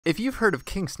If you've heard of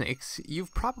king snakes,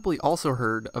 you've probably also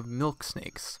heard of milk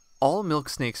snakes. All milk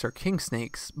snakes are king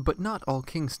snakes, but not all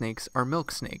king snakes are milk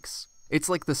snakes. It's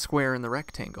like the square and the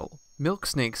rectangle. Milk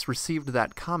snakes received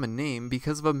that common name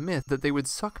because of a myth that they would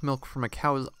suck milk from a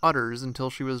cow's udders until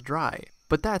she was dry.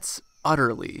 But that's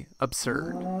utterly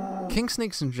absurd. King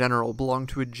snakes in general belong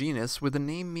to a genus with a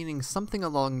name meaning something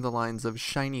along the lines of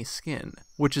shiny skin,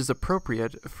 which is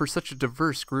appropriate for such a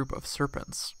diverse group of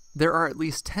serpents. There are at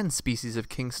least 10 species of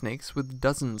king snakes with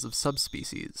dozens of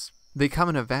subspecies. They come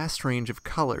in a vast range of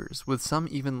colors, with some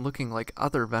even looking like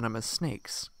other venomous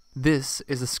snakes. This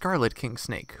is a scarlet king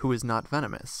snake who is not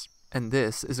venomous, and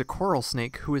this is a coral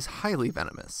snake who is highly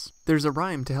venomous. There's a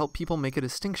rhyme to help people make a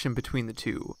distinction between the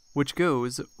two, which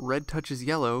goes, red touches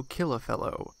yellow, kill a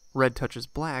fellow. Red touches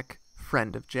black,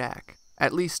 friend of Jack.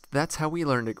 At least that's how we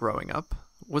learned it growing up.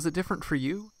 Was it different for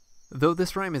you? Though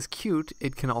this rhyme is cute,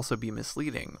 it can also be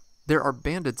misleading. There are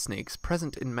banded snakes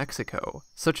present in Mexico,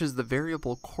 such as the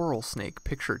variable coral snake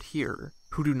pictured here,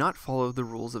 who do not follow the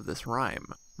rules of this rhyme.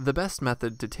 The best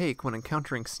method to take when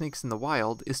encountering snakes in the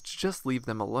wild is to just leave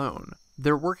them alone.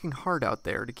 They're working hard out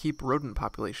there to keep rodent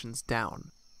populations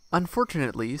down.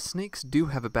 Unfortunately, snakes do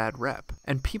have a bad rep,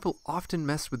 and people often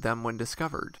mess with them when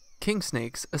discovered. King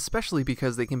snakes, especially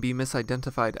because they can be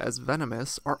misidentified as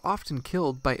venomous, are often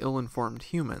killed by ill-informed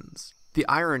humans. The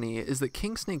irony is that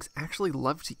king snakes actually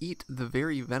love to eat the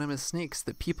very venomous snakes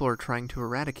that people are trying to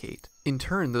eradicate. In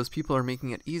turn, those people are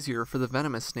making it easier for the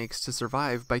venomous snakes to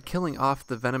survive by killing off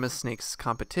the venomous snakes'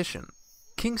 competition.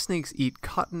 King snakes eat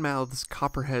cottonmouths,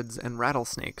 copperheads, and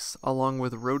rattlesnakes, along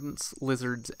with rodents,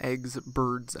 lizards, eggs,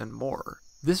 birds, and more.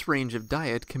 This range of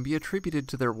diet can be attributed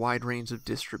to their wide range of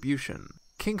distribution.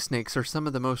 King snakes are some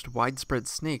of the most widespread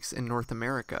snakes in North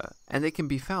America, and they can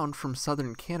be found from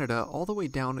southern Canada all the way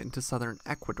down into southern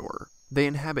Ecuador. They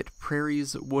inhabit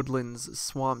prairies, woodlands,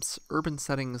 swamps, urban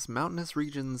settings, mountainous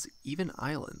regions, even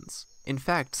islands. In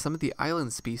fact, some of the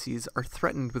island species are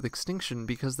threatened with extinction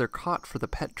because they're caught for the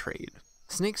pet trade.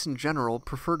 Snakes in general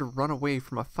prefer to run away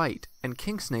from a fight, and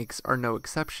king snakes are no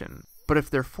exception. But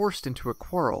if they're forced into a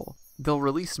quarrel, they'll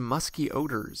release musky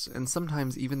odors and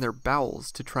sometimes even their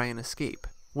bowels to try and escape.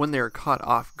 When they are caught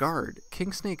off guard,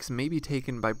 king snakes may be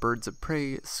taken by birds of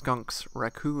prey, skunks,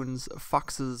 raccoons,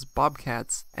 foxes,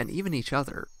 bobcats, and even each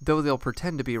other, though they'll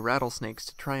pretend to be rattlesnakes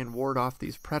to try and ward off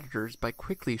these predators by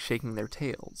quickly shaking their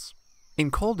tails. In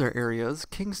colder areas,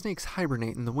 king snakes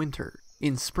hibernate in the winter.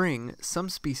 In spring, some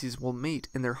species will mate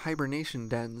in their hibernation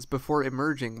dens before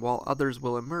emerging, while others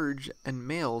will emerge, and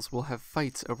males will have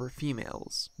fights over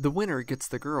females. The winner gets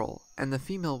the girl, and the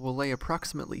female will lay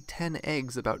approximately 10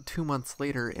 eggs about 2 months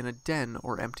later in a den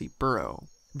or empty burrow.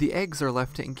 The eggs are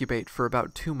left to incubate for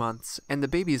about 2 months, and the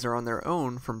babies are on their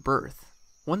own from birth.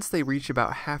 Once they reach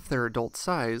about half their adult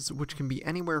size, which can be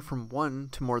anywhere from 1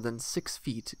 to more than 6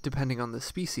 feet depending on the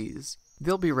species,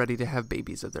 they'll be ready to have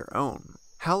babies of their own.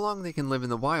 How long they can live in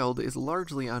the wild is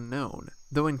largely unknown,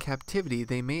 though in captivity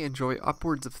they may enjoy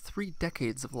upwards of 3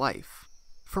 decades of life.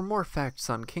 For more facts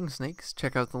on king snakes,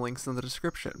 check out the links in the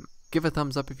description. Give a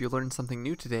thumbs up if you learned something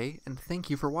new today, and thank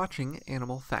you for watching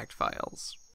Animal Fact Files.